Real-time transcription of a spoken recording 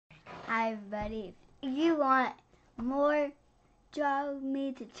Hi everybody. If you want more Draw With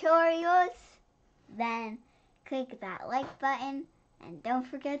Me tutorials, then click that like button and don't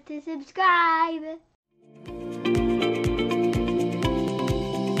forget to subscribe.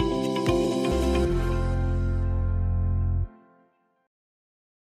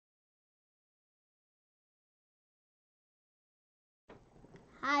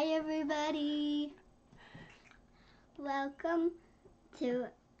 Hi everybody. Welcome to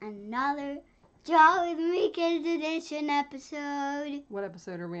another Draw With Me Kids Edition episode. What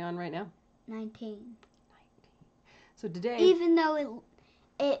episode are we on right now? 19. So today... Even though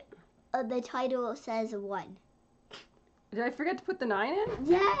the title says 1. Did I forget to put the 9 in?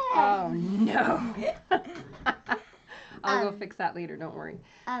 Yeah. Oh, no. I'll go fix that later, don't worry.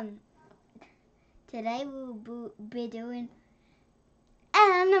 Today we'll be doing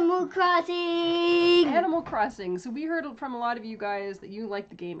Animal Crossing. Animal Crossing. So we heard from a lot of you guys that you like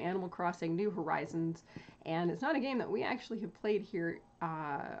the game Animal Crossing New Horizons. And it's not a game that we actually have played here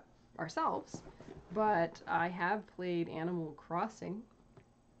ourselves. But I have played Animal Crossing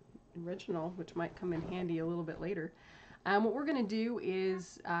original, which might come in handy a little bit later. What we're going to do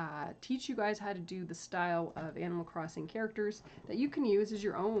is teach you guys how to do the style of Animal Crossing characters that you can use as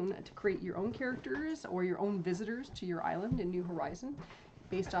your own to create your own characters or your own visitors to your island in New Horizon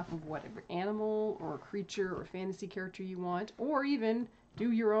based off of whatever animal or creature or fantasy character you want, or even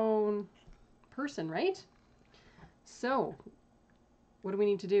do your own person, right? So, what do we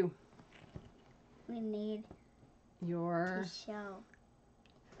need to do? We need to show.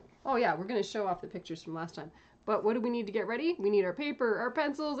 Oh yeah, we're going to show off the pictures from last time. But what do we need to get ready? We need our paper, our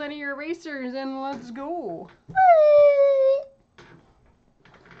pencils, and your erasers, and let's go.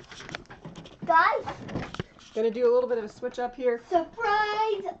 Guys, Gonna do a little bit of a switch up here.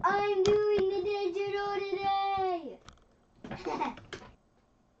 surprise! I'm doing the digital today.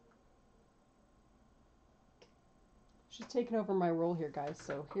 She's taking over my role here, guys,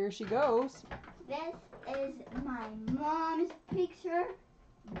 so here she goes. This is my mom's picture.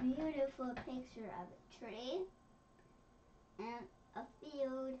 Beautiful picture of a tree and a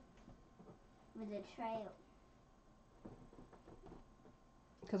field with a trail.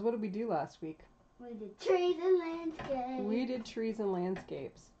 Because what did we do last week? We did trees and landscapes. We did trees and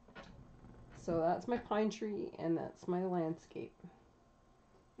landscapes. So that's my pine tree, and that's my landscape.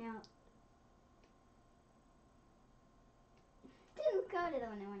 Now, didn't go to the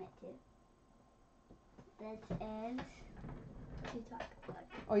one I wanted to. This is to talk about.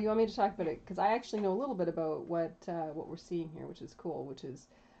 Oh, you want me to talk about it? Because I actually know a little bit about what we're seeing here, which is cool. Which is,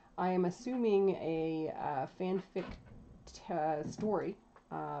 I am assuming a fanfic story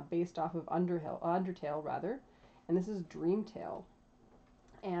based off of Undertale, rather, and this is Dreamtale.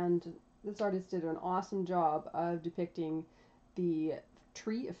 And this artist did an awesome job of depicting the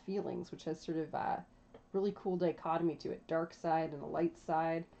Tree of Feelings, which has sort of a really cool dichotomy to it, dark side and a light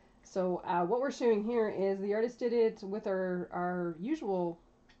side. So what we're showing here is the artist did it with our usual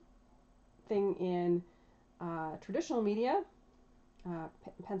thing in traditional media,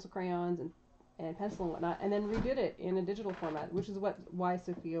 pencil crayons and pencil and whatnot, and then redid it in a digital format, which is why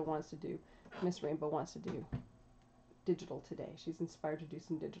Sophia wants to do, Miss Rainbow wants to do digital today. She's inspired to do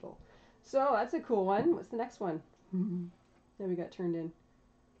some digital. So that's a cool one. What's the next one? Then we got turned in.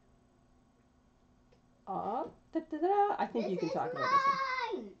 I think you can talk about this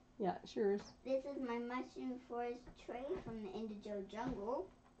one. Yeah, sure is. This is my mushroom forest tray from the Indigo Jungle.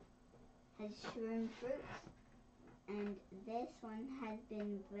 Has shroom fruits. And this one has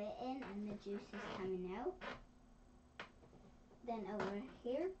been written and the juice is coming out. Then over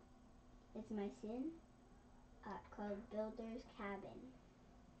here is my scene called Builder's Cabin.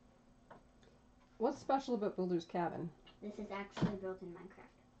 What's special about Builder's Cabin? This is actually built in Minecraft.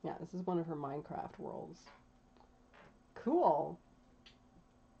 Yeah, this is one of her Minecraft worlds. Cool.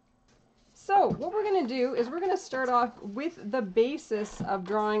 So, what we're going to do is we're going to start off with the basis of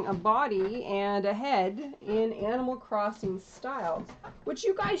drawing a body and a head in Animal Crossing style, which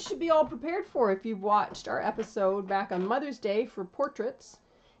you guys should be all prepared for if you've watched our episode back on Mother's Day for portraits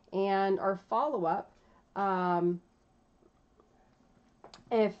and our follow-up. A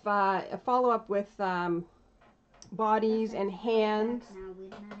follow-up with bodies and hands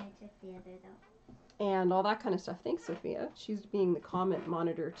and all that kind of stuff. Thanks, Sophia. She's being the comment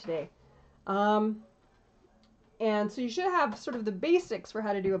monitor today. And so you should have sort of the basics for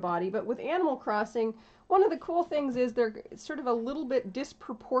how to do a body, but with Animal Crossing, one of the cool things is they're sort of a little bit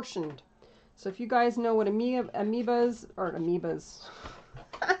disproportioned. So if you guys know what amoebas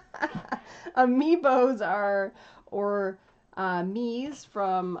are, or Mii's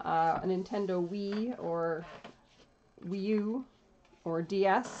from a Nintendo Wii or Wii U or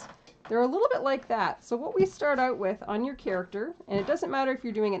DS, They're a little bit like that. So what we start out with on your character, and it doesn't matter if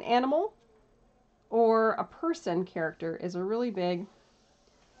you're doing an animal or a person character, is a really big,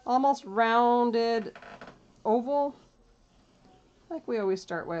 almost rounded oval, like we always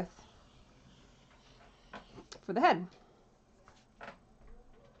start with for the head.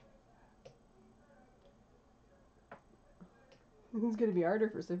 This is going to be harder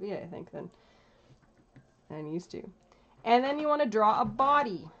for Sophia, I think, than I'm used to. And then you want to draw a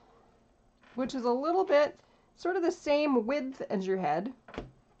body, which is a little bit sort of the same width as your head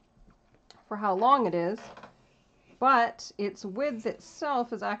for how long it is, but its width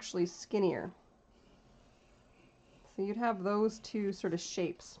itself is actually skinnier. So you'd have those two sort of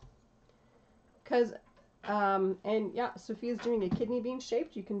shapes. Because, and yeah, Sophia's doing a kidney bean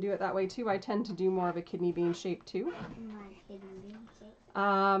shaped. You can do it that way too. I tend to do more of a kidney bean shape too. My kidney bean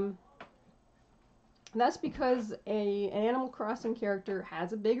shape. That's because an Animal Crossing character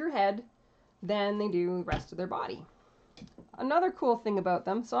has a bigger head than they do the rest of their body. Another cool thing about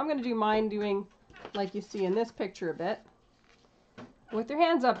them, so I'm going to do mine doing like you see in this picture a bit, with their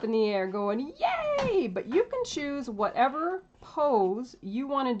hands up in the air going, yay! But you can choose whatever pose you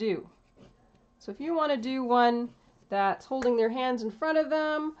want to do. So if you want to do one that's holding their hands in front of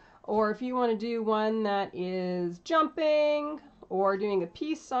them, or if you want to do one that is jumping, or doing a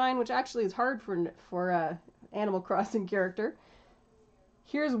peace sign, which actually is hard for a Animal Crossing character.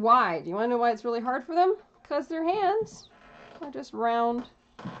 Here's why. Do you want to know why it's really hard for them? Because their hands are just round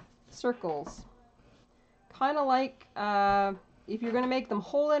circles. Kind of like if you're going to make them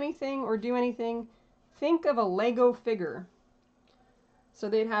hold anything or do anything, think of a Lego figure. So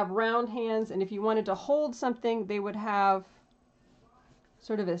they'd have round hands, and if you wanted to hold something, they would have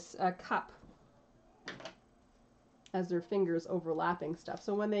sort of a cup as their fingers overlapping stuff.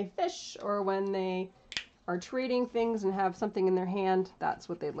 So when they fish or when they are trading things and have something in their hand, that's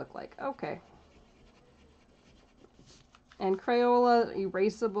what they look like. Okay. And Crayola,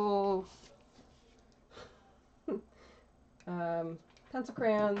 erasable, pencil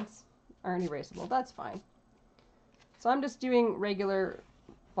crayons aren't erasable. That's fine. So I'm just doing regular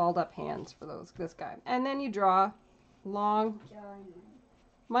balled up hands for this guy. And then you draw long.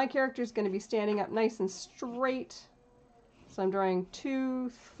 My character is going to be standing up nice and straight. So I'm drawing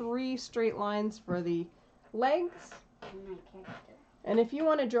 2, 3 straight lines for the legs. And if you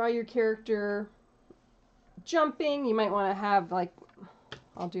want to draw your character jumping, you might want to have, like,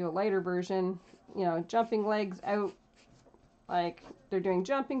 I'll do a lighter version, you know, jumping legs out, like they're doing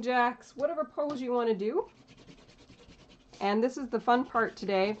jumping jacks, whatever pose you want to do. And this is the fun part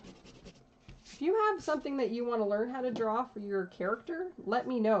today. If you have something that you want to learn how to draw for your character, let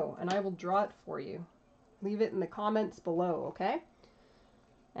me know and I will draw it for you. Leave it in the comments below, okay?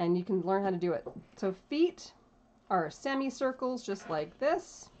 And you can learn how to do it. So feet are semicircles just like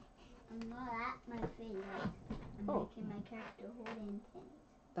this. I'm not at my feet. I'm making my character holding things.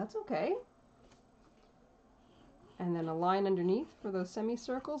 That's okay. And then a line underneath for those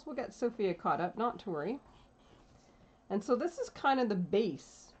semicircles. We'll get Sophia caught up, not to worry. And so this is kind of the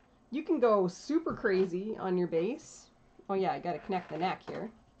base. You can go super crazy on your base. Oh yeah, I got to connect the neck here.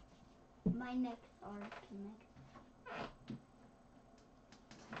 My neck are connected.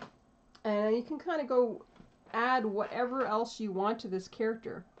 And you can kind of go add whatever else you want to this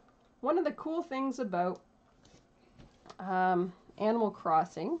character. One of the cool things about Animal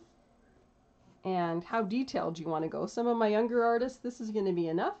Crossing and how detailed you want to go. Some of my younger artists, this is going to be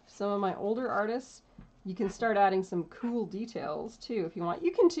enough. Some of my older artists, you can start adding some cool details too if you want.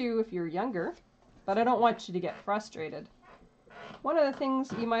 You can too if you're younger, but I don't want you to get frustrated. One of the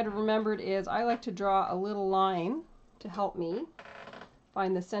things you might have remembered is I like to draw a little line to help me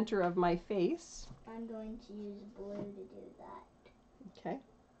find the center of my face. I'm going to use blue to do that. Okay.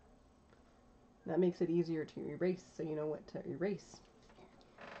 That makes it easier to erase so you know what to erase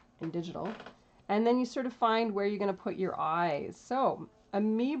in digital. And then you sort of find where you're going to put your eyes. So, we're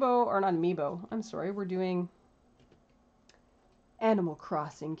doing Animal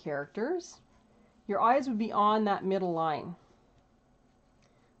Crossing characters. Your eyes would be on that middle line.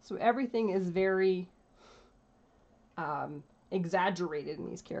 So everything is very exaggerated in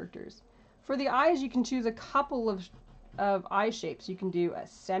these characters. For the eyes, you can choose a couple of eye shapes. You can do a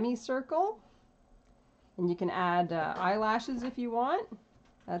semicircle, and you can add eyelashes if you want.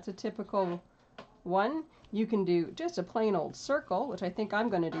 That's a typical one. You can do just a plain old circle, which I think I'm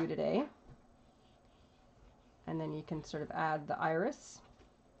going to do today. And then you can sort of add the iris.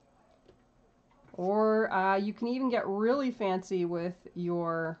 Or you can even get really fancy with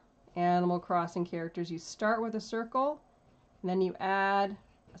your Animal Crossing characters. You start with a circle, and then you add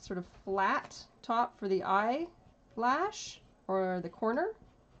a sort of flat top for the eyelash or the corner,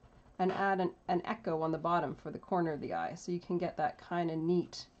 and add an echo on the bottom for the corner of the eye, so you can get that kind of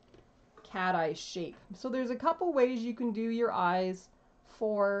neat cat eye shape. So there's a couple ways you can do your eyes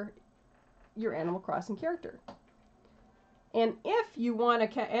for your Animal Crossing character. And if you want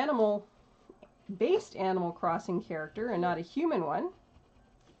a based Animal Crossing character and not a human one,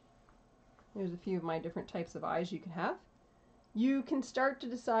 there's a few of my different types of eyes you can have. You can start to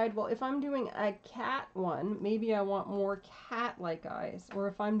decide, well, if I'm doing a cat one, maybe I want more cat-like eyes. Or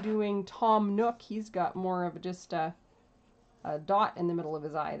if I'm doing Tom Nook, he's got more of just a dot in the middle of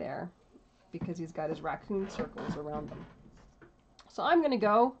his eye there, because he's got his raccoon circles around them. So I'm going to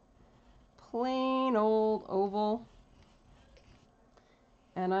go plain old oval,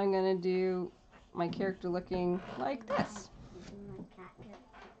 and I'm going to do my character looking like this.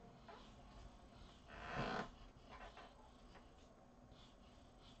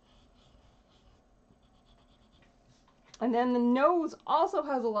 And then the nose also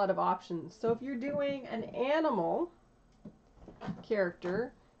has a lot of options. So if you're doing an animal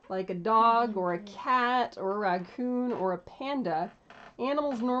character, like a dog or a cat or a raccoon or a panda,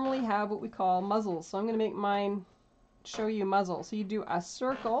 animals normally have what we call muzzles. So I'm going to make mine show you muzzle. So you do a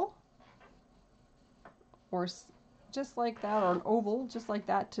circle, or just like that, or an oval, just like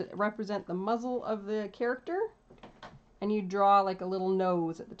that, to represent the muzzle of the character. And you draw like a little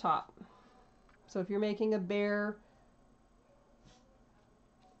nose at the top. So if you're making a bear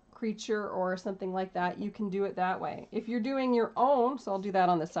creature or something like that, you can do it that way. If you're doing your own, so I'll do that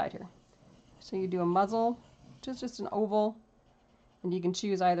on this side here. So you do a muzzle, just an oval, and you can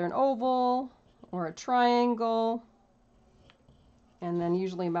choose either an oval or a triangle, and then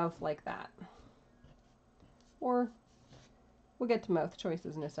usually a mouth like that. Or we'll get to mouth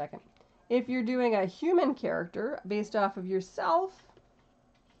choices in a second. If you're doing a human character based off of yourself,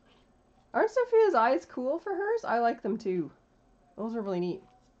 aren't Sophia's eyes cool for hers? I like them too. Those are really neat.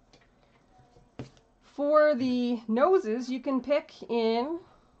 For the noses, you can pick in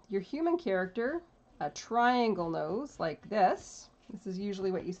your human character a triangle nose like this. This is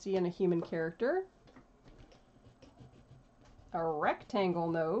usually what you see in a human character. A rectangle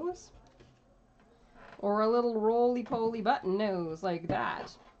nose. Or a little roly-poly button nose like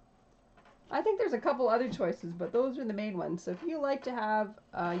that. I think there's a couple other choices, but those are the main ones. So if you like to have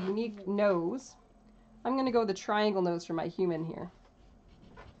a unique nose, I'm going to go the triangle nose for my human here.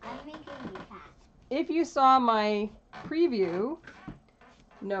 I'm making a cat. If you saw my preview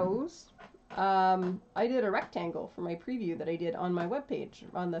nose, I did a rectangle for my preview that I did on my webpage,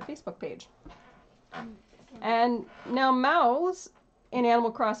 on the Facebook page. And now mouths in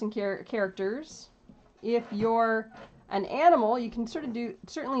Animal Crossing characters, if you're an animal, you can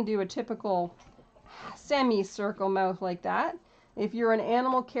certainly do a typical semicircle mouth like that. If you're an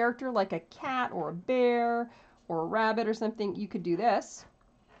animal character like a cat or a bear or a rabbit or something, you could do this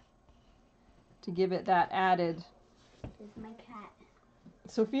to give it that added. This is my cat.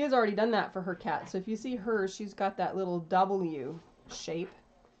 Sophia's already done that for her cat. So if you see hers, she's got that little W shape.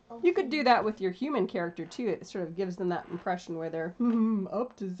 Okay. You could do that with your human character too. It sort of gives them that impression where they're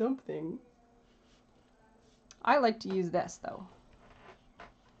up to something. I like to use this though.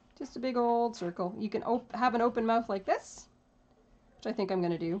 Just a big old circle. You can have an open mouth like this, which I think I'm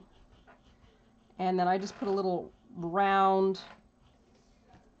going to do. And then I just put a little round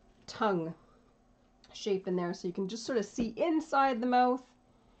tongue shape in there so you can just sort of see inside the mouth,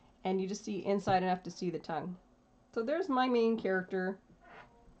 and you just see inside enough to see the tongue. So there's my main character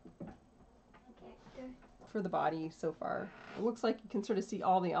for the body so far. It looks like you can sort of see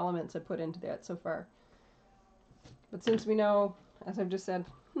all the elements I put into that so far. But since we know, as I've just said,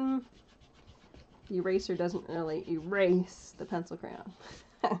 the eraser doesn't really erase the pencil crayon.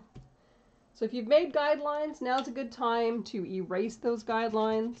 So if you've made guidelines, now's a good time to erase those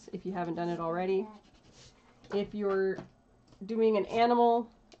guidelines if you haven't done it already. If you're doing an animal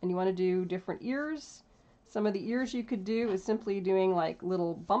and you want to do different ears, some of the ears you could do is simply doing like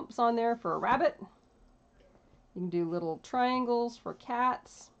little bumps on there for a rabbit. You can do little triangles for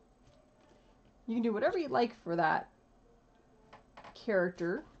cats. You can do whatever you like for that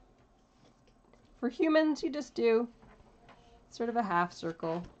character. For humans, you just do sort of a half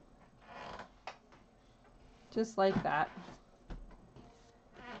circle. Just like that.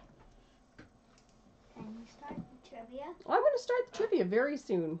 Can you start the trivia? I'm going to start the trivia very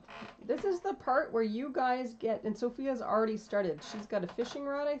soon. This is the part where you guys get, and Sophia's already started. She's got a fishing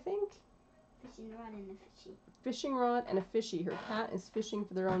rod, I think. Fishing rod and a fishy. Fishing rod and a fishy. Her cat is fishing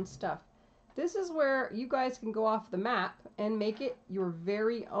for their own stuff. This is where you guys can go off the map and make it your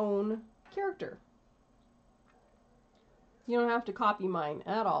very own character. You don't have to copy mine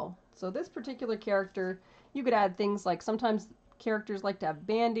at all. So this particular character, you could add things like sometimes characters like to have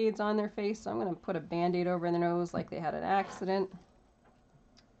band-aids on their face, so I'm going to put a band-aid over their nose like they had an accident.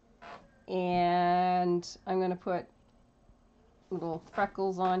 And I'm going to put little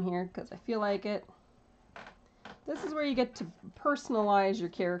freckles on here because I feel like it. This is where you get to personalize your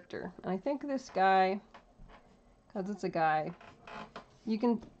character. And I think this guy, because it's a guy, you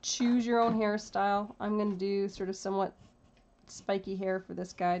can choose your own hairstyle. I'm going to do sort of somewhat spiky hair for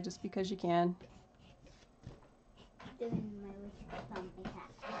this guy just because you can. Doing my little thumb like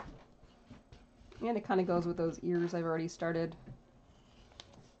that. And it kind of goes with those ears I've already started.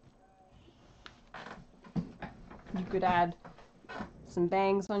 You could add some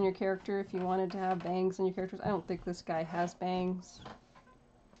bangs on your character if you wanted to have bangs on your characters. I don't think this guy has bangs.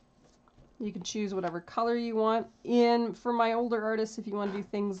 You can choose whatever color you want. For my older artists, if you want to do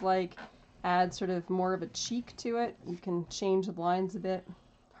things like add sort of more of a cheek to it, you can change the lines a bit.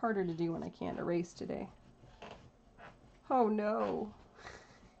 Harder to do when I can't erase today. Oh no.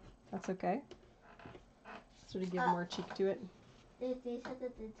 That's okay. Sort of give more cheek to it. They said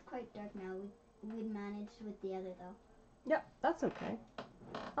that it's quite dark now. We managed with the other though. Yep, that's okay.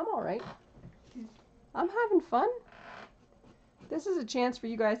 I'm alright. I'm having fun. This is a chance for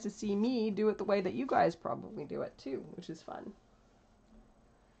you guys to see me do it the way that you guys probably do it too, which is fun.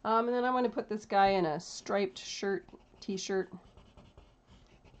 And then I'm going to put this guy in a striped shirt, t-shirt.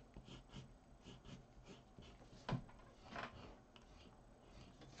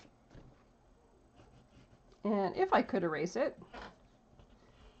 And if I could erase it,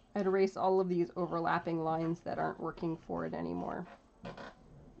 I'd erase all of these overlapping lines that aren't working for it anymore.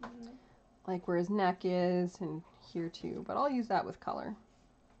 Like where his neck is and here too, but I'll use that with color.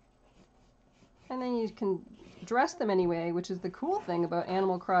 And then you can dress them anyway, which is the cool thing about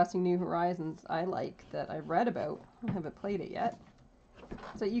Animal Crossing New Horizons I like that I've read about. I haven't played it yet.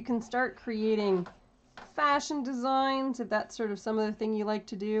 So you can start creating fashion designs if that's sort of some of the thing you like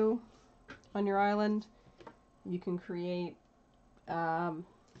to do on your island. You can create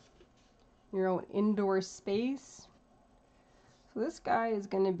your own indoor space. So this guy is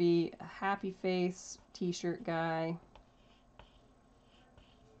going to be a happy face t-shirt guy.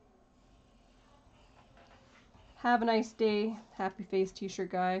 Have a nice day, happy face t-shirt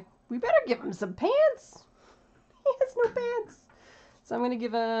guy. We better give him some pants. He has no pants. So I'm going to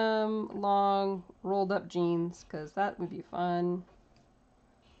give him long rolled up jeans because that would be fun.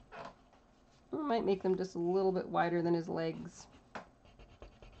 I might make them just a little bit wider than his legs.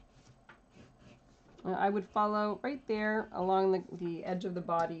 I would follow right there along the edge of the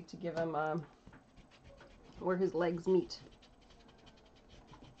body to give him where his legs meet.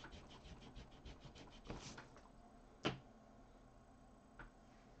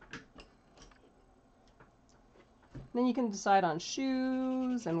 Then you can decide on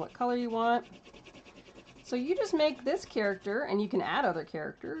shoes and what color you want. So you just make this character, and you can add other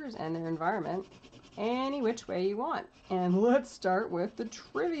characters and their environment any which way you want. And let's start with the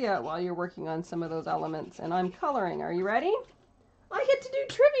trivia while you're working on some of those elements. And I'm coloring. Are you ready? I get to do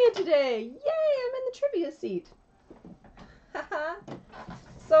trivia today! Yay! I'm in the trivia seat.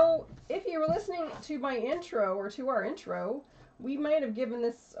 So if you were listening to my intro, or to our intro, we might have given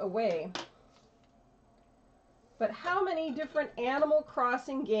this away. But how many different Animal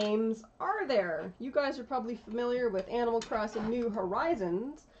Crossing games are there? You guys are probably familiar with Animal Crossing New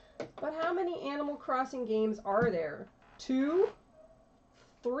Horizons, but how many Animal Crossing games are there? 2,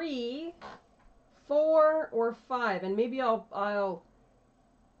 3, 4, or 5? And maybe I'll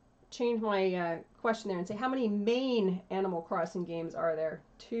change my question there and say how many main Animal Crossing games are there?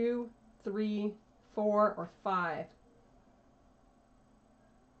 2, 3, 4, or 5?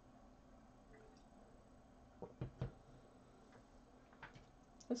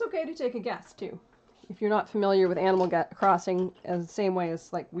 It's okay to take a guess, too. If you're not familiar with Animal Crossing as the same way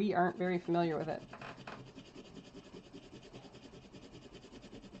as, like, we aren't very familiar with it.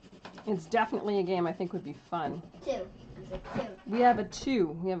 It's definitely a game I think would be fun. 2. Is it 2? We have a 2.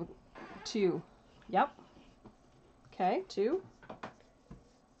 We have a 2. Yep. Okay, 2.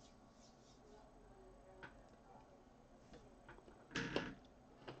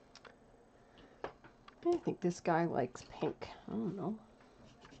 I think this guy likes pink. I don't know.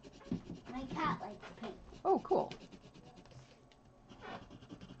 My cat likes pink. Oh, cool.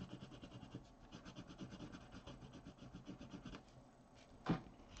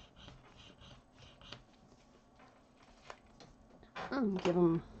 Give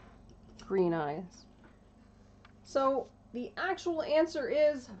him green eyes. So the actual answer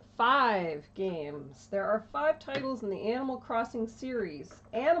is 5 games. There are 5 titles in the Animal Crossing series.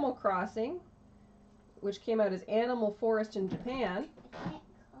 Animal Crossing, which came out as Animal Forest in Japan. I can't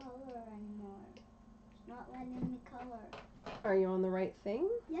color anymore. It's not letting me color. Are you on the right thing?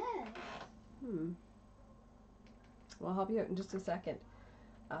 Yes. Well, I'll help you out in just a second.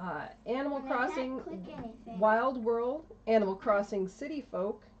 Animal And Crossing I can't click anything. Wild World, Animal Crossing City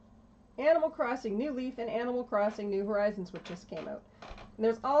Folk, Animal Crossing New Leaf, and Animal Crossing New Horizons, which just came out. And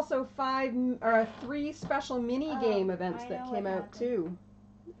there's also 3 special mini game events that came out too.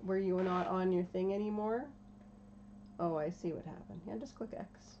 Were you not on your thing anymore? Oh, I see what happened. Yeah, just click X.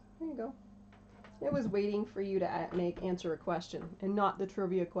 There you go. It was waiting for you to answer a question and not the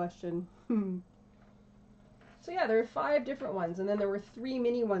trivia question. So yeah, there are 5 different ones, and then there were 3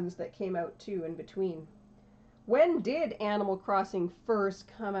 mini ones that came out too in between. When did Animal Crossing first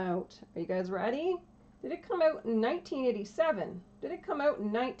come out? Are you guys ready? Did it come out in 1987? Did it come out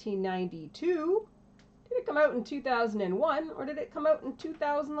in 1992? Did it come out in 2001? Or did it come out in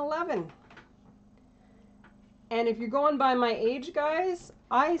 2011? And if you're going by my age, guys,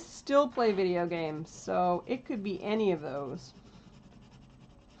 I still play video games, so it could be any of those.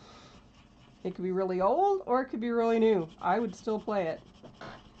 It could be really old, or it could be really new. I would still play it.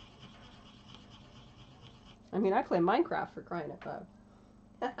 I mean, I play Minecraft for crying out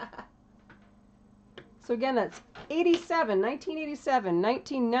loud. So again, that's 87, 1987,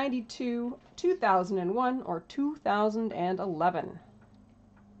 1992, 2001, or 2011.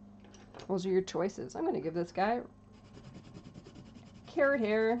 Those are your choices. I'm going to give this guy carrot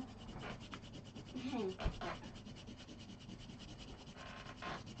hair.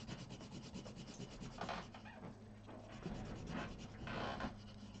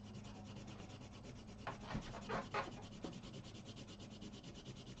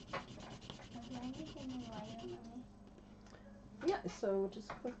 Yeah, so just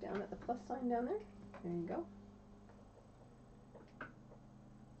click down at the plus sign down there. There you go.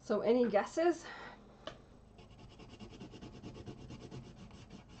 So any guesses?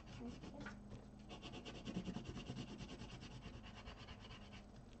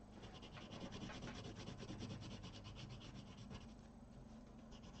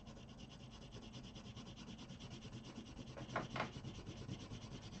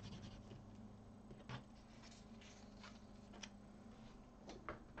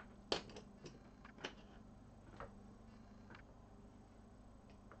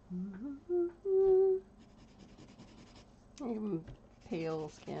 Pale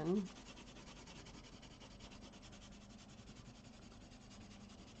skin.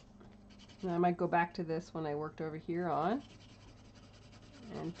 And I might go back to this when I worked over here on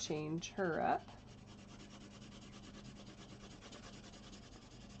and change her up.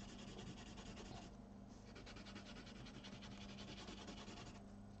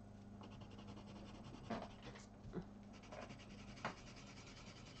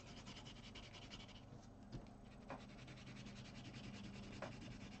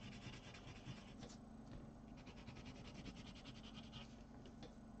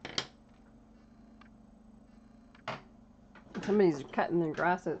 Somebody's cutting the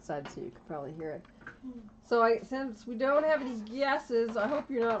grass outside, so you can probably hear it. So since we don't have any guesses, I hope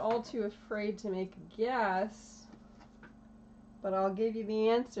you're not all too afraid to make a guess. But I'll give you the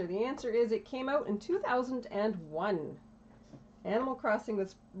answer. The answer is it came out in 2001. Animal Crossing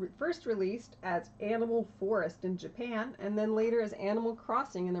was first released as Animal Forest in Japan, and then later as Animal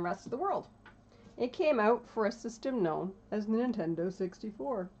Crossing in the rest of the world. It came out for a system known as the Nintendo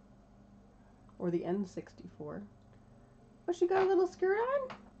 64. Or the N64. Oh, she got a little skirt on?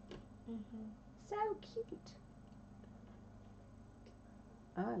 Mm-hmm. So cute.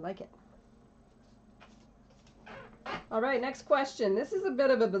 I like it. All right, next question. This is a bit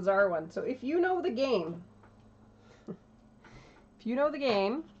of a bizarre one. So if you know the game,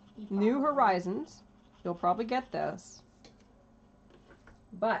 New Horizons, you'll probably get this.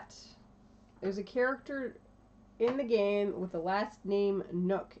 But there's a character in the game with the last name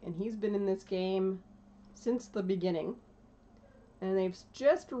Nook, and he's been in this game since the beginning. And they've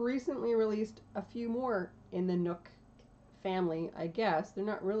just recently released a few more in the Nook family, I guess. They're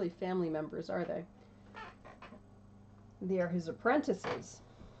not really family members, are they? They are his apprentices,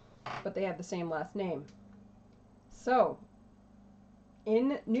 but they have the same last name. So,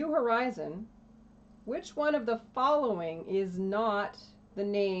 in New Horizon, which one of the following is not the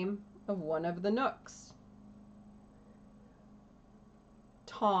name of one of the Nooks?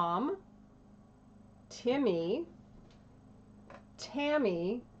 Tom, Timmy,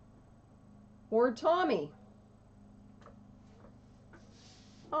 Tammy, or Tommy?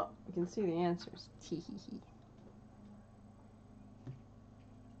 Oh, you can see the answers. Tee hee hee.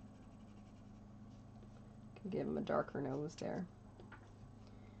 Can give him a darker nose there.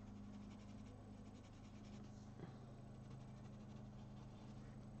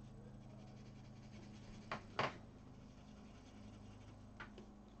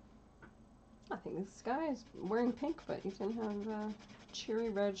 I think this guy is wearing pink, but he's going to have cherry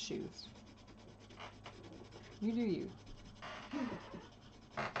red shoes. You do you.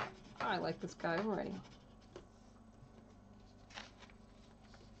 I like this guy already.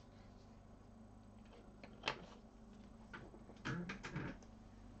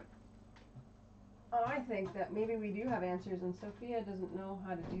 I think that maybe we do have answers and Sophia doesn't know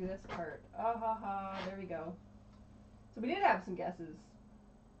how to do this part. Ah ha ha, there we go. So we did have some guesses.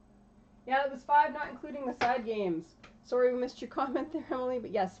 Yeah, it was 5 not including the side games. Sorry we missed your comment there, Emily,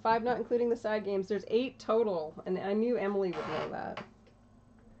 but yes, 5 not including the side games. There's 8 total, and I knew Emily would know that.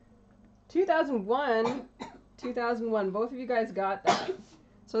 2001, 2001, both of you guys got that.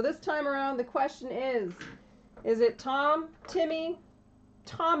 So this time around, the question is it Tom, Timmy,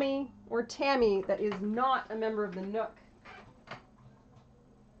 Tommy, or Tammy that is not a member of the Nook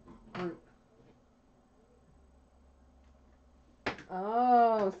group?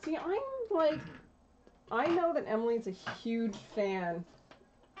 Oh, see, I know that Emily's a huge fan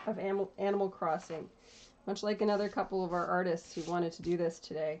of Animal Crossing, much like another couple of our artists who wanted to do this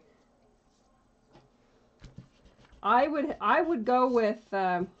today. I would go with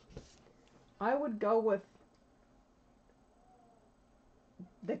the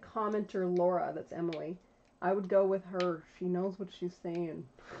commenter Laura. That's Emily. I would go with her. She knows what she's saying.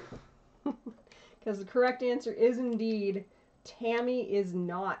 Because the correct answer is indeed Tammy is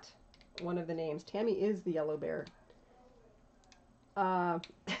not one of the names. Tammy is the yellow bear. But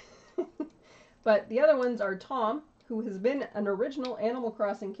the other ones are Tom, who has been an original Animal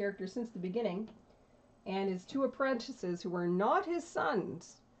Crossing character since the beginning, and his 2 apprentices, who are not his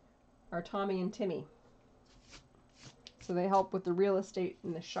sons, are Tommy and Timmy. So they help with the real estate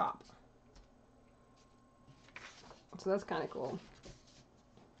in the shop. So that's kind of cool.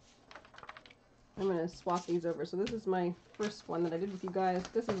 I'm going to swap these over. So this is my first one that I did with you guys.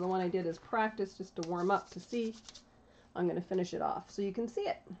 This is the one I did as practice, just to warm up to see. I'm going to finish it off so you can see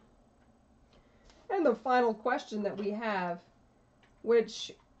it. And the final question that we have,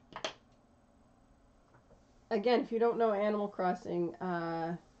 which, again, if you don't know Animal Crossing,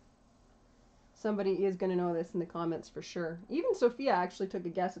 somebody is going to know this in the comments for sure. Even Sophia actually took a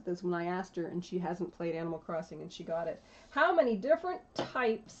guess at this when I asked her, and she hasn't played Animal Crossing, and she got it. How many different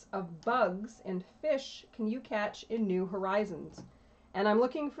types of bugs and fish can you catch in New Horizons? And I'm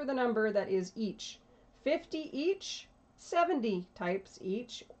looking for the number that is each. 50 each, 70 types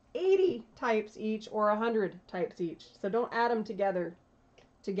each, 80 types each, or 100 types each. So don't add them together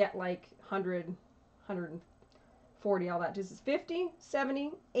to get like 100, 140, all that. Just 50,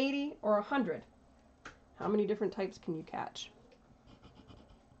 70, 80, or 100. How many different types can you catch?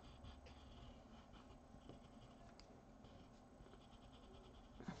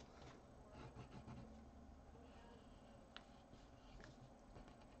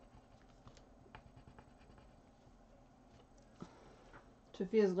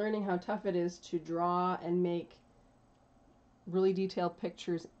 Sophia's learning how tough it is to draw and make really detailed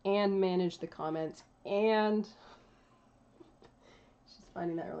pictures and manage the comments, and she's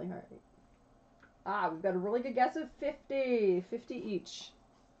finding that really hard. We've got a really good guess of 50 each.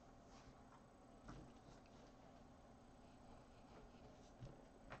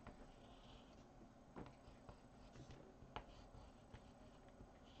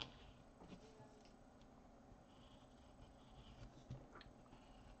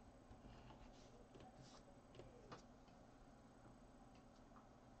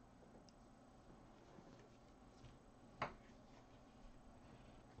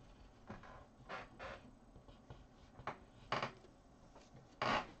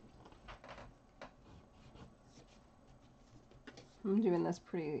 I'm doing this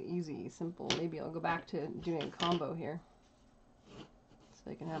pretty easy, simple. Maybe I'll go back to doing a combo here,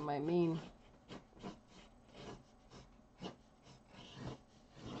 so I can have my main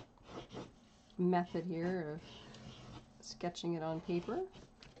method here of sketching it on paper.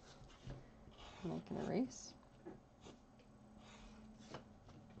 And I can erase.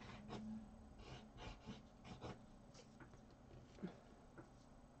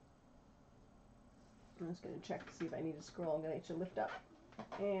 I'm just going to check to see if I need to scroll. I'm going to let you lift up.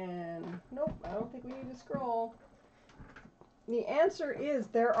 And nope, I don't think we need to scroll. The answer is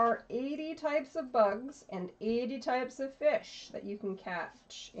there are 80 types of bugs and 80 types of fish that you can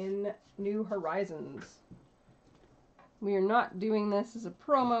catch in New Horizons. We are not doing this as a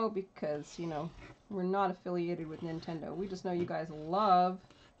promo because, you know, we're not affiliated with Nintendo. We just know you guys love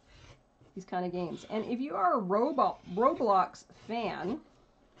these kind of games. And if you are a Roblox fan,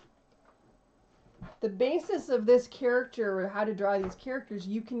 the basis of this character, or how to draw these characters,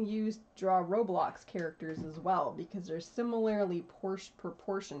 you can use to draw Roblox characters as well, because they're similarly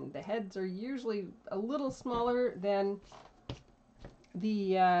proportioned. The heads are usually a little smaller than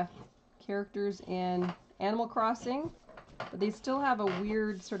the characters in Animal Crossing, but they still have a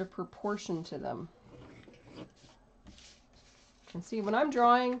weird sort of proportion to them. And see, when I'm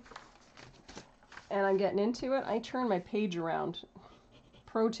drawing and I'm getting into it, I turn my page around.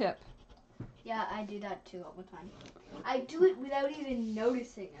 Pro tip. Yeah, I do that too all the time. I do it without even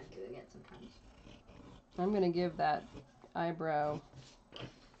noticing I'm doing it sometimes. I'm going to give that eyebrow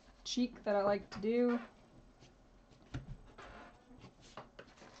cheek that I like to do.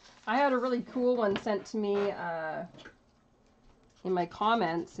 I had a really cool one sent to me in my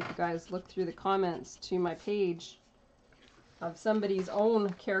comments, if you guys look through the comments to my page, of somebody's own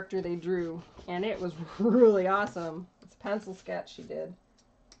character they drew, and it was really awesome. It's a pencil sketch she did.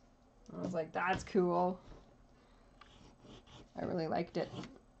 I was like, that's cool. I really liked it.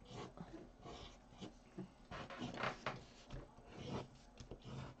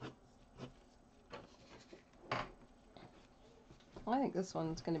 I think this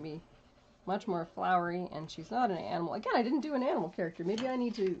one's going to be much more flowery, and she's not an animal. Again, I didn't do an animal character. Maybe I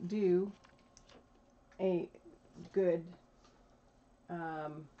need to do a good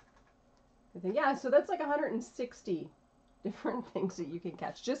thing. Yeah, so that's like 160 different things that you can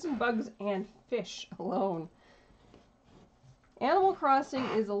catch, just in bugs and fish alone. Animal Crossing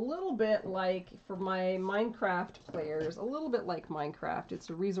is a little bit like, for my Minecraft players, a little bit like Minecraft. It's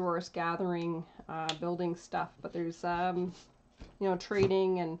a resource gathering, building stuff, but there's you know,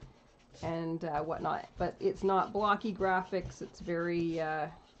 trading and whatnot. But it's not blocky graphics. It's very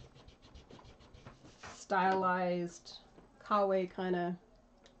stylized, kawaii kind of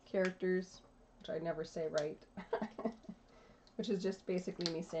characters, which I never say right. Which is just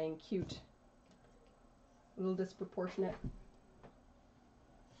basically me saying cute. A little disproportionate.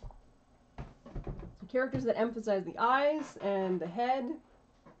 Characters that emphasize the eyes and the head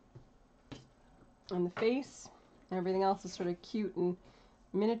and the face. Everything else is sort of cute and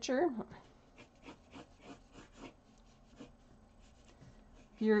miniature.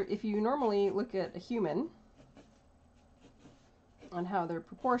 If you normally look at a human on how they're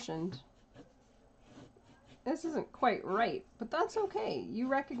proportioned, this isn't quite right, but that's okay. You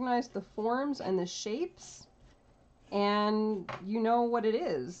recognize the forms and the shapes, and you know what it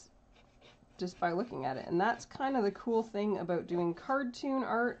is just by looking at it. And that's kind of the cool thing about doing cartoon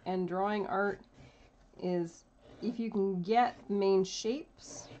art and drawing art, is if you can get the main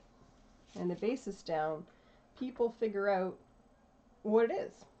shapes and the basis down, people figure out what it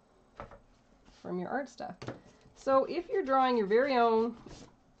is from your art stuff. So if you're drawing your very own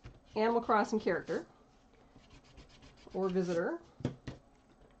Animal Crossing character or visitor,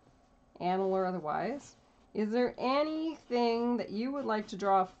 animal or otherwise, is there anything that you would like to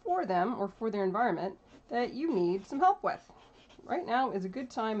draw for them or for their environment that you need some help with? Right now is a good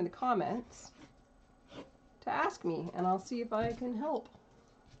time in the comments to ask me, and I'll see if I can help.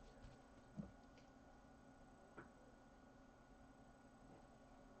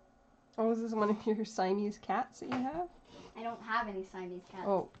 Oh, is this one of your Siamese cats that you have? I don't have any Siamese cats.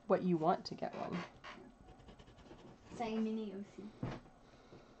 Oh, but you want to get one. Siamese.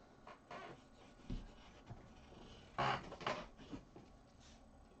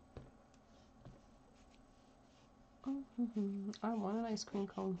 I want an ice cream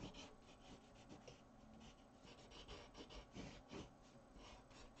cone.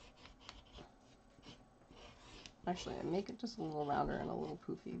 Actually, I make it just a little rounder and a little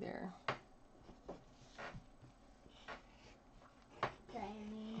poofy there.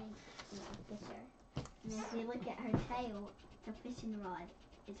 Siamese is a fisher. And if you look at her tail, the fishing rod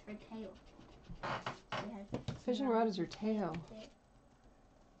is her tail. She has Fishing rod is her tail.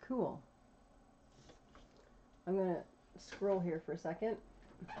 Cool. I'm going to scroll here for a second.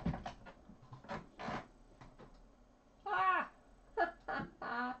 Ah!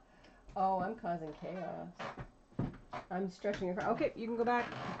 Oh, I'm causing chaos. I'm stretching across. Okay, you can go back.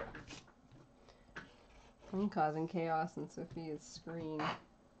 I'm causing chaos in Sophia's screen.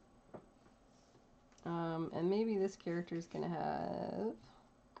 And maybe this character is going to have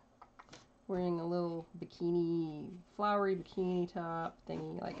wearing a little bikini, flowery bikini top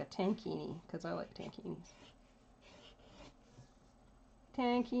thingy, like a tankini, because I like tankinis.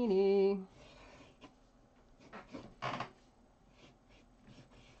 Tankini.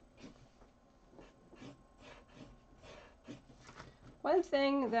 One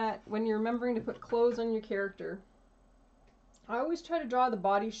thing that when you're remembering to put clothes on your character, I always try to draw the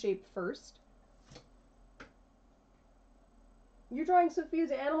body shape first. You're drawing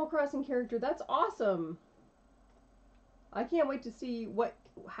Sophia's Animal Crossing character. That's awesome. I can't wait to see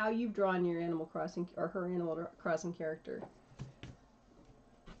how you've drawn your Animal Crossing or her Animal Crossing character.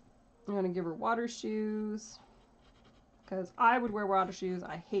 I'm gonna give her water shoes because I would wear water shoes.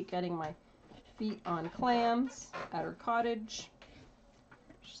 I hate getting my feet on clams at her cottage.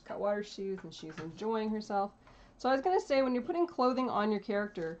 She's got water shoes and she's enjoying herself. So I was gonna say, when you're putting clothing on your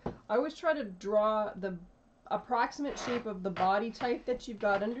character, I always try to draw the approximate shape of the body type that you've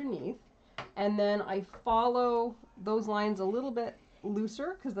got underneath, and then I follow those lines a little bit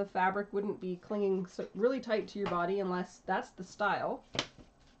looser because the fabric wouldn't be clinging really tight to your body unless that's the style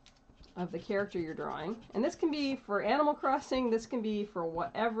of the character you're drawing. And this can be for Animal Crossing, this can be for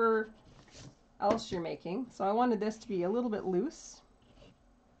whatever else you're making. So I wanted this to be a little bit loose.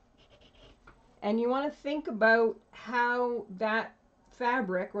 And you want to think about how that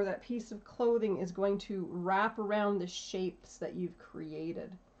fabric or that piece of clothing is going to wrap around the shapes that you've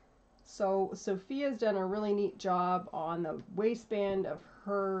created. So Sophia's done a really neat job on the waistband of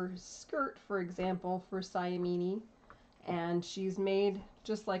her skirt, for example, for Siamini. And she's made,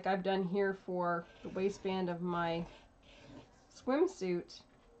 just like I've done here for the waistband of my swimsuit,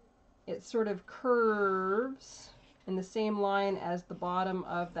 it sort of curves in the same line as the bottom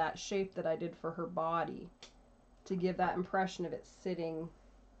of that shape that I did for her body, to give that impression of it sitting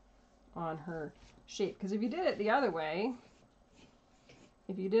on her shape. Because if you did it the other way,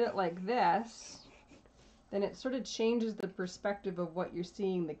 if you did it like this, then it sort of changes the perspective of what you're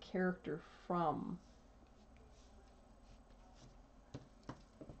seeing the character from.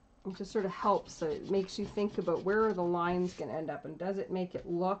 It just sort of helps. So it makes you think about where are the lines going to end up, and does it make it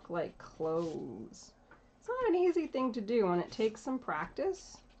look like clothes? It's not an easy thing to do, and it takes some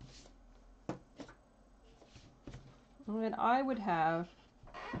practice. And I would have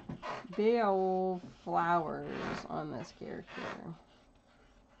big old flowers on this character.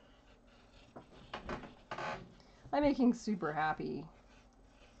 I'm making super happy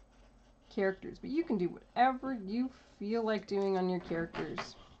characters, but you can do whatever you feel like doing on your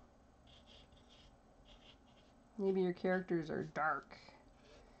characters. Maybe your characters are dark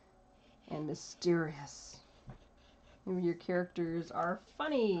and mysterious. Maybe your characters are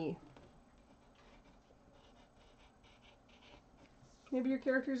funny. Maybe your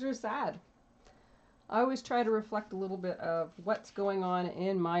characters are sad. I always try to reflect a little bit of what's going on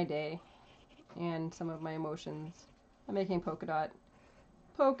in my day and some of my emotions. I'm making polka dot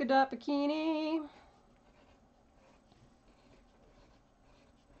bikini.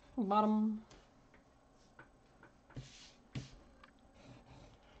 Bottom.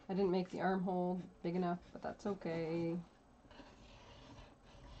 I didn't make the armhole big enough, but that's okay.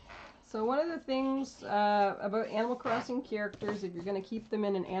 So one of the things about Animal Crossing characters, if you're going to keep them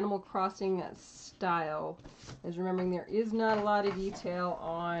in an Animal Crossing style, is remembering there is not a lot of detail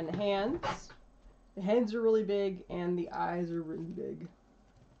on hands. The heads are really big and the eyes are really big.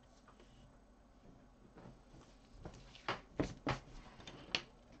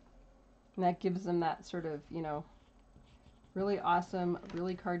 And that gives them that sort of, you know, really awesome,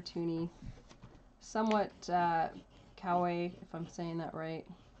 really cartoony, somewhat kawaii, if I'm saying that right.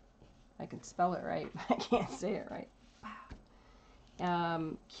 I can spell it right, but I can't say it right.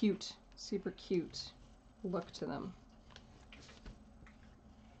 Cute, super cute look to them.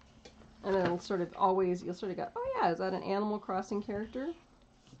 And it'll sort of always, you'll sort of go, oh yeah, is that an Animal Crossing character?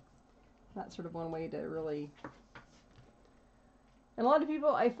 That's sort of one way to really... And a lot of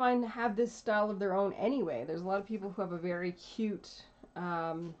people, I find, have this style of their own anyway. There's a lot of people who have a very cute,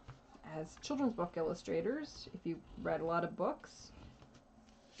 as children's book illustrators, if you've read a lot of books,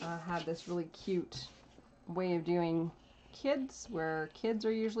 have this really cute way of doing kids, where kids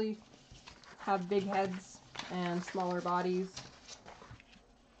are usually have big heads and smaller bodies,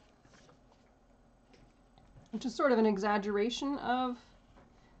 which is sort of an exaggeration of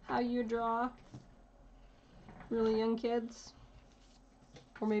how you draw really young kids,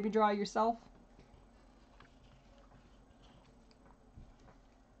 or maybe draw yourself.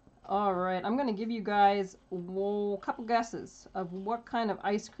 Alright, I'm going to give you guys a couple guesses of what kind of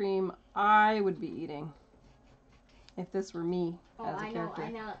ice cream I would be eating if this were me as a character.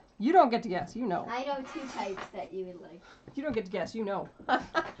 I know. You don't get to guess, you know. I know 2 types that you would like. You don't get to guess, you know.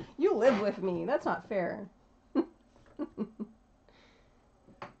 You live with me, that's not fair.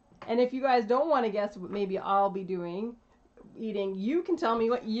 And if you guys don't want to guess what maybe I'll be eating, you can tell me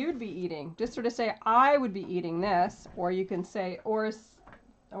what you'd be eating. Just sort of say, I would be eating this, or you can say, or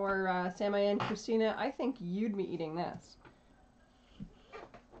Sammy and Christina, I think you'd be eating this.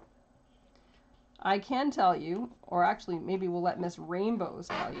 I can tell you, or actually maybe we'll let Miss Rainbows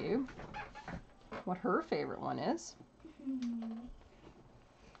tell you what her favorite one is.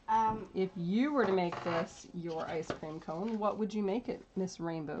 If you were to make this your ice cream cone, what would you make it, Miss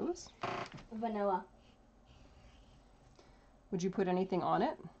Rainbows? Vanilla. Would you put anything on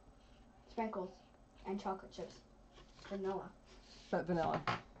it? Sprinkles and chocolate chips. Vanilla. But vanilla.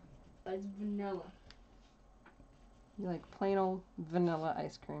 But it's vanilla. You like plain old vanilla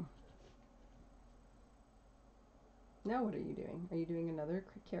ice cream. Now what are you doing? Are you doing another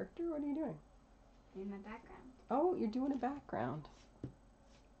character? What are you doing? In my background. Oh, you're doing a background.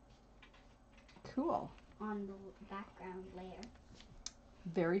 Cool. On the background layer.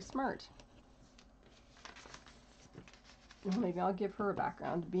 Very smart. Well, maybe I'll give her a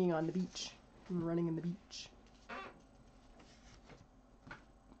background, being on the beach, running in the beach.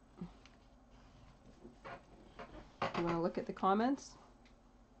 You want to look at the comments?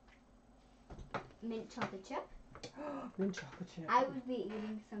 Mint chocolate chip. Mint chocolate chip. I would be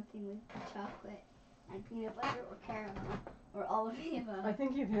eating something with chocolate and peanut butter or caramel or all of the above. I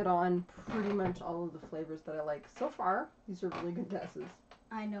think you've hit on pretty much all of the flavors that I like so far. These are really good guesses.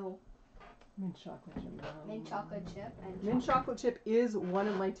 I know. Mint chocolate chip. Mint chocolate chip and Mint chocolate chip is one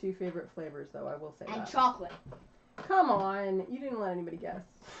of my 2 favorite flavors, though, I will say that. and chocolate. Come on, you didn't let anybody guess.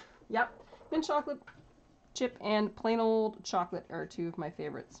 Yep, mint chocolate chip and plain old chocolate are 2 of my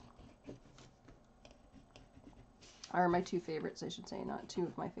favorites. Are my 2 favorites, I should say, not 2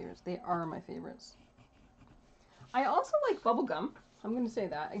 of my favorites. They are my favorites. I also like bubblegum. I'm going to say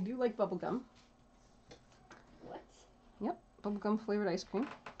that. I do like bubblegum. What? Yep, bubblegum flavored ice cream.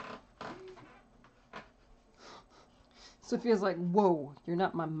 Sophia's like, whoa, you're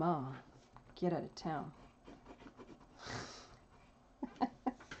not my mom. Get out of town.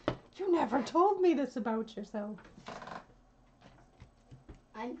 You never told me this about yourself.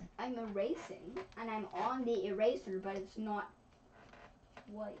 I'm erasing and I'm on the eraser, but it's not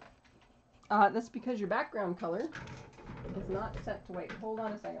white. That's because your background color is not set to white. Hold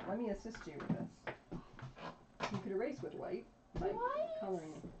on a second. Let me assist you with this. You could erase with white by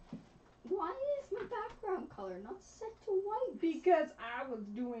coloring it. Why is my background color not set to white? Because I was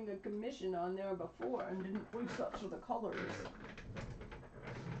doing a commission on there before and didn't fix up to the colors.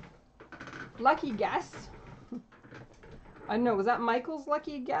 Lucky guess. I don't know, was that Michael's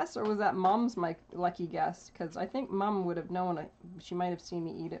lucky guess or was that Mom's lucky guess? Because I think Mom would have known it. She might have seen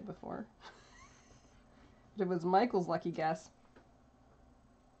me eat it before. But it was Michael's lucky guess.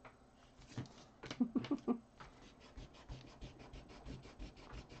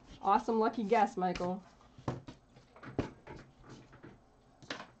 Awesome lucky guess, Michael.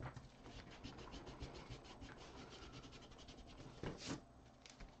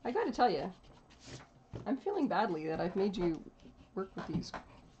 I gotta tell you, I'm feeling badly that I've made you work with these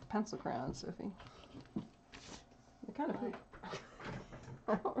pencil crayons, Sophie. They're kind of pretty.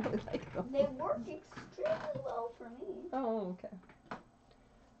 I don't really like them. They work extremely well for me. Oh, okay.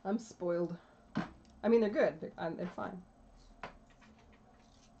 I'm spoiled. I mean, they're good. They're fine.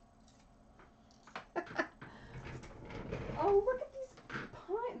 Oh, look at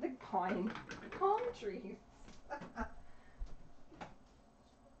these palm trees.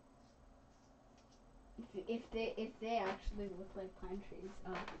 If they actually look like pine trees.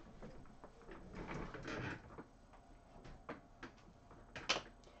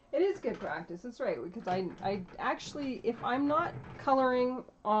 It is good practice. That's right. Because I actually, if I'm not coloring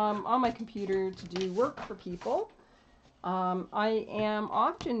on my computer to do work for people, I am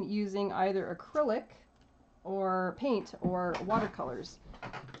often using either acrylic or paint or watercolors.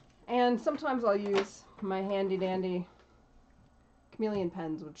 And sometimes I'll use my handy dandy chameleon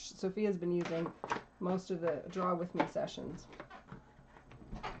pens, which Sophia's been using most of the draw with me sessions.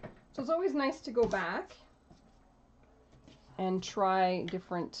 So it's always nice to go back and try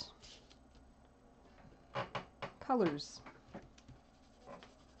different colors.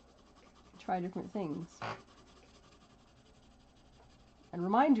 Try different things. And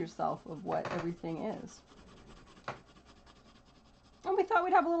remind yourself of what everything is. And we thought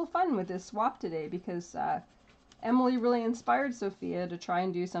we'd have a little fun with this swap today because Emily really inspired Sophia to try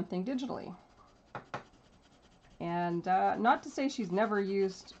and do something digitally. And not to say she's never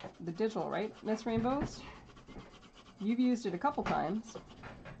used the digital, right, Miss Rainbows? You've used it a couple times.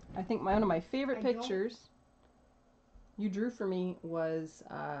 I think one of my favorite pictures you drew for me was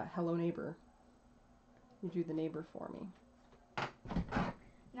Hello Neighbor. You drew the neighbor for me.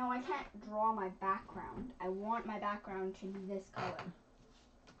 No, I can't draw my background. I want my background to be this color.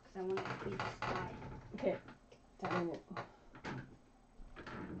 Because I want it to be the sky. Okay. 10 minutes.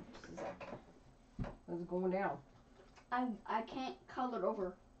 This is going down. I can't color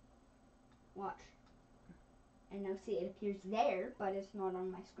over. Watch. And now see, it appears there, but it's not on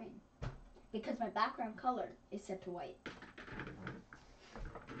my screen. Because my background color is set to white.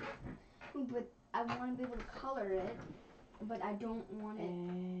 But I want to be able to color it, but I don't want it.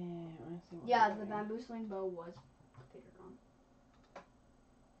 I see what Yeah, you're the doing. bamboo-sling bow was computer drawn.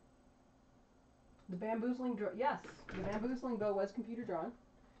 The bamboo-sling yes, the bamboo-sling bow was computer drawn.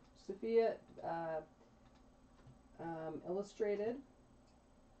 Sophia illustrated.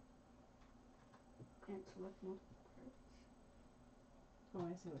 And select multiple parts. Oh,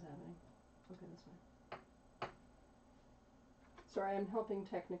 I see what's happening. Okay, that's fine. Sorry, I'm helping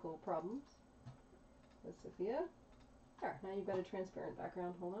technical problems with Sophia. There, now you've got a transparent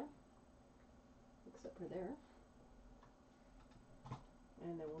background. Hold on. Except for there.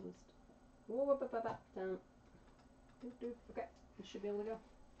 And then we'll just down. Okay, you should be able to go.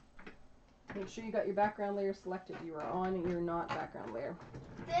 Make sure you got your background layer selected. You are on your not background layer.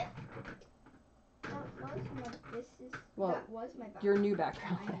 That was my background. Your new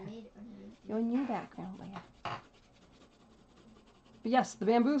background I layer. made a new. Your new background layer. But yes, the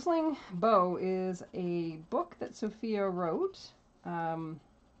bamboo-sling bow is a book that Sophia wrote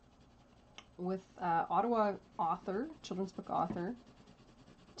with Ottawa author, children's book author,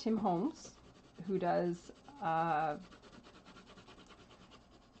 Tim Holmes, who does a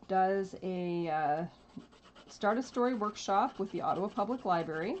Start a Story workshop with the Ottawa Public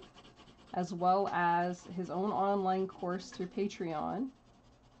Library, as well as his own online course through Patreon.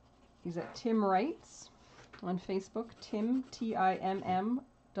 He's at Tim Writes on Facebook, Tim, Timmwrites.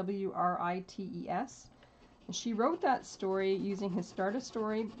 And she wrote that story using his Start a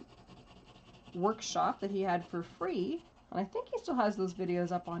Story workshop that he had for free. And I think he still has those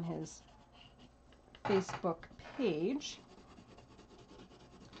videos up on his Facebook page.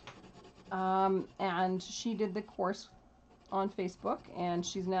 And she did the course on Facebook, and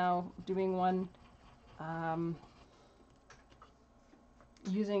she's now doing one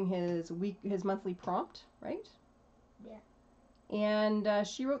using his monthly prompt, right? Yeah. And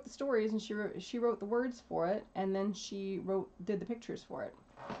she wrote the stories, and she wrote the words for it, and then she did the pictures for it.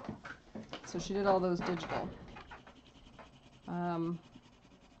 So she did all those digital.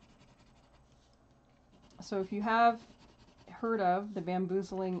 So if you have heard of the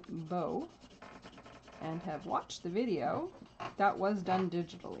bamboo-sling bow and have watched the video, that was done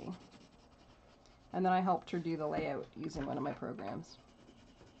digitally. And then I helped her do the layout using one of my programs.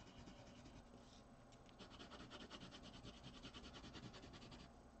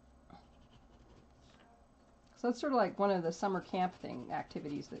 So that's sort of like one of the summer camp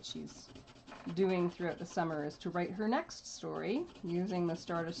activities that she's doing throughout the summer, is to write her next story using the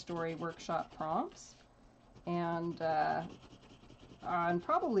Start a Story workshop prompts. And I'm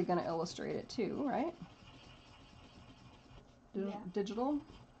probably going to illustrate it too, right? Yeah. Digital.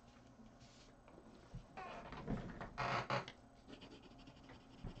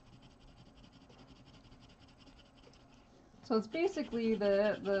 So it's basically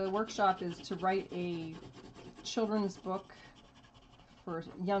the workshop is to write a children's book for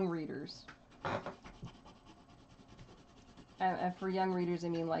young readers. And for young readers, I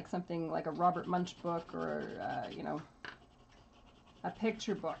mean like something like a Robert Munch book, or a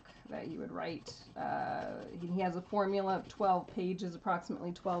picture book that you would write. He has a formula of 12 pages,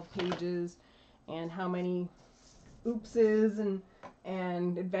 approximately 12 pages, and how many oopses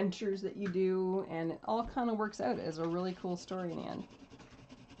and adventures that you do, and it all kind of works out as a really cool story in the end.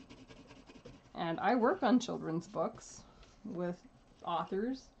 And I work on children's books with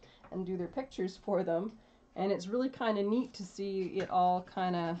authors and do their pictures for them, and it's really kind of neat to see it all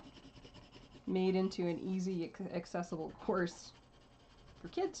kind of made into an easy, accessible course for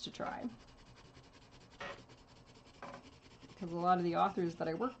kids to try. Because a lot of the authors that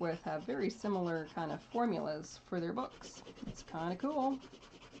I work with have very similar kind of formulas for their books. It's kind of cool.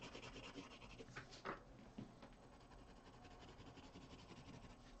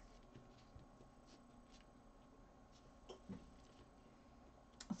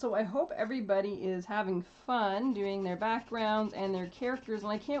 So I hope everybody is having fun doing their backgrounds and their characters,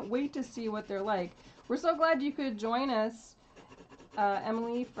 and I can't wait to see what they're like. We're so glad you could join us,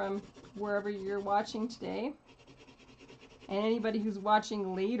 Emily, from wherever you're watching today. And anybody who's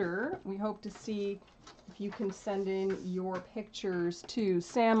watching later, we hope to see if you can send in your pictures to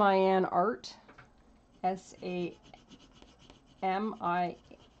SamianneArt, SAMIANNE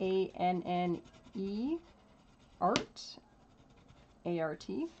Art,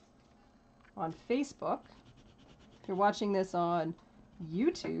 A-R-T, on Facebook. If you're watching this on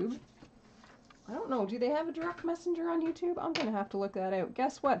YouTube, I don't know, do they have a direct messenger on YouTube? I'm going to have to look that out.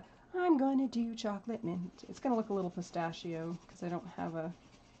 Guess what? I'm going to do chocolate mint. It's going to look a little pistachio because I don't have a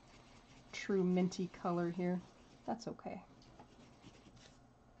true minty color here. That's okay.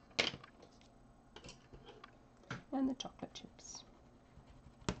 And the chocolate chips.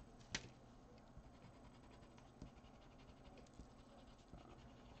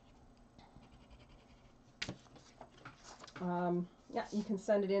 Yeah, you can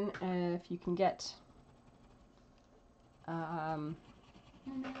send it in if you can get Mommy,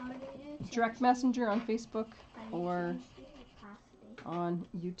 how do you direct change messenger on Facebook how do you or change the opacity? on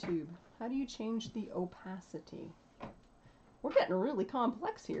YouTube. How do you change the opacity? We're getting really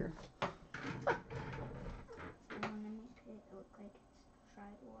complex here. I want to make it look like it's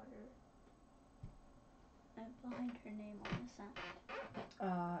fried water. And behind her name on the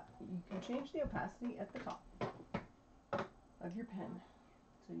side. You can change the opacity at the top of your pen.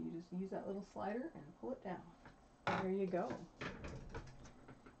 So you just use that little slider and pull it down. There you go.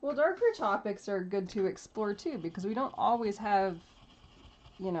 Well, darker topics are good to explore too, because we don't always have,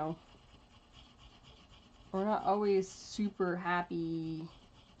 you know, we're not always super happy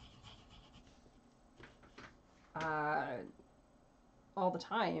all the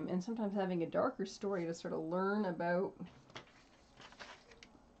time, and sometimes having a darker story to sort of learn about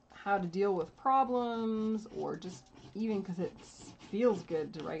how to deal with problems, or just even because it feels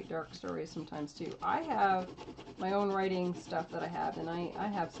good to write dark stories sometimes too. I have my own writing stuff that I have, and I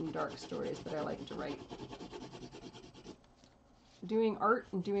have some dark stories that I like to write. Doing art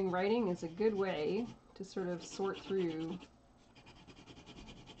and doing writing is a good way to sort of sort through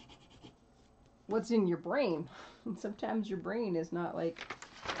what's in your brain. And sometimes your brain is not like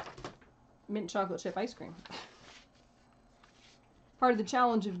mint chocolate chip ice cream. Part of the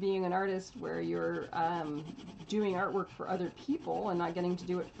challenge of being an artist where you're doing artwork for other people and not getting to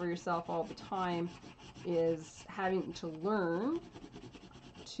do it for yourself all the time is having to learn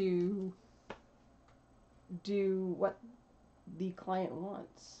to do what the client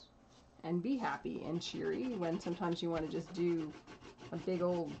wants and be happy and cheery when sometimes you want to just do a big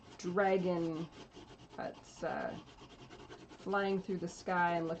old dragon that's flying through the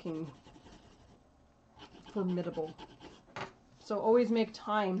sky and looking formidable. So always make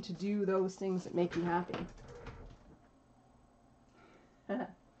time to do those things that make you happy.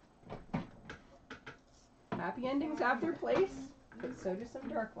 Happy endings have their place, but so do some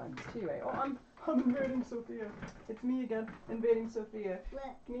dark ones too. Eh? Oh, I'm invading Sophia. It's me again, invading Sophia. Look.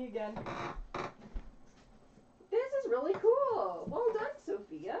 Me again. This is really cool. Well done,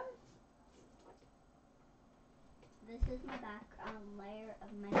 Sophia. This is my background layer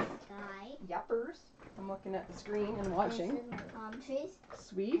of my sky. Yuppers. I'm looking at the screen and watching. This is my palm trees.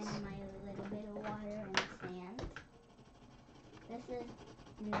 Sweet. And my little bit of water and sand. This is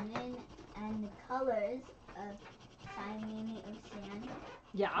the moon and the colors of Simon Ocean.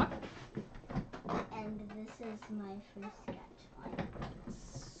 Yeah. And this is my first sketch line.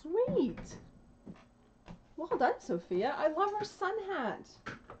 Sweet. Well done, Sophia. I love her sun hat.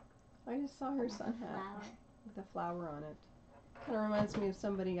 I just saw her sun hat Flower. with a flower on it. Kind of reminds me of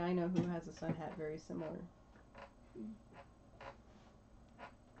somebody I know who has a sun hat very similar.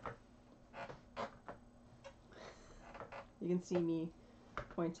 You can see me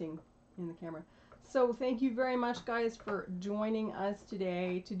pointing in the camera. So thank you very much, guys, for joining us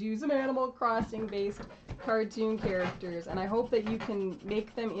today to do some Animal Crossing based cartoon characters, and I hope that you can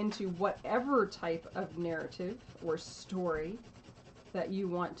make them into whatever type of narrative or story that you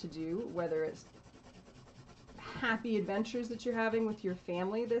want to do, whether it's happy adventures that you're having with your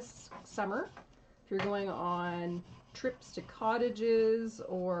family this summer, if you're going on trips to cottages,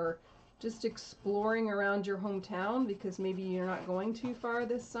 or just exploring around your hometown because maybe you're not going too far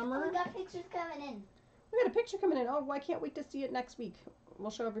this summer. Oh, we got pictures coming in. We got a picture coming in. Oh, I can't wait to see it next week.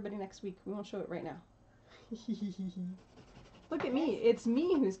 We'll show everybody next week. We won't show it right now. Look at me. It's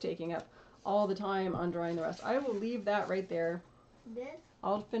me who's taking up all the time on drawing the rest. I will leave that right there. This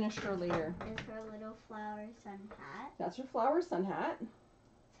I'll finish her later. is her little flower sun hat. That's her flower sun hat.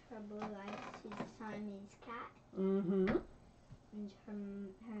 It's her blue eyes. She's Siamese cat. Mm-hmm. And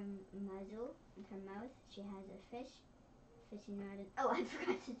her muzzle and her mouth. She has a fish. Fishing rod. Oh, I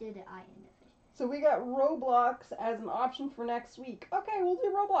forgot to do the eye and the fish. So we got Roblox as an option for next week. Okay, we'll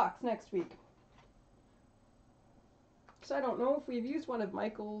do Roblox next week. So I don't know if we've used one of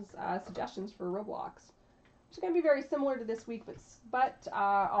Michael's suggestions for Roblox. It's going to be very similar to this week, but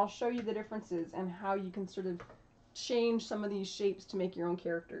I'll show you the differences and how you can sort of change some of these shapes to make your own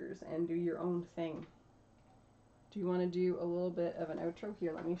characters and do your own thing. Do you want to do a little bit of an outro?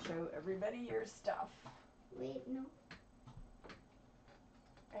 Here, let me show everybody your stuff. Wait, no.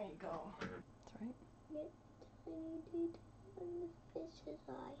 There you go. That's right. The fish's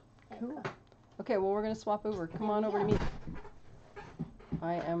eye. Cool. Okay, well, we're going to swap over. Come on over to me.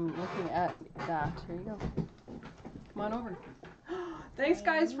 I am looking at that. Here you go. Come on over. Thanks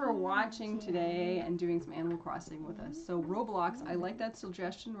guys for watching today and doing some Animal Crossing with us. So Roblox, I like that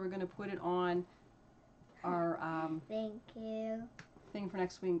suggestion. We're going to put it on our Thank you. thing for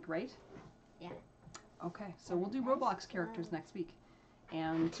next week, right? Yeah. Okay, so we'll do Roblox characters next week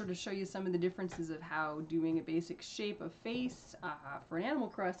and sort of show you some of the differences of how doing a basic shape of face for an Animal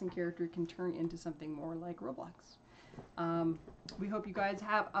Crossing character can turn into something more like Roblox. We hope you guys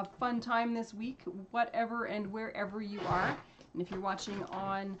have a fun time this week, whatever and wherever you are. And if you're watching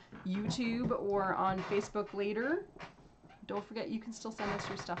on YouTube or on Facebook later, don't forget you can still send us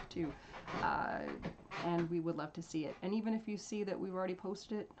your stuff too. And we would love to see it. And even if you see that we've already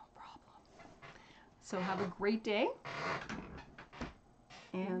posted it, no problem. So have a great day.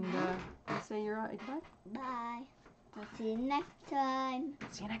 And you say your goodbye? Bye. I'll see you next time.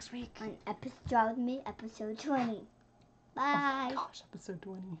 See you next week. On episode 20. Bye. Oh my gosh, episode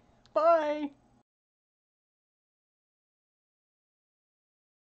 20. Bye.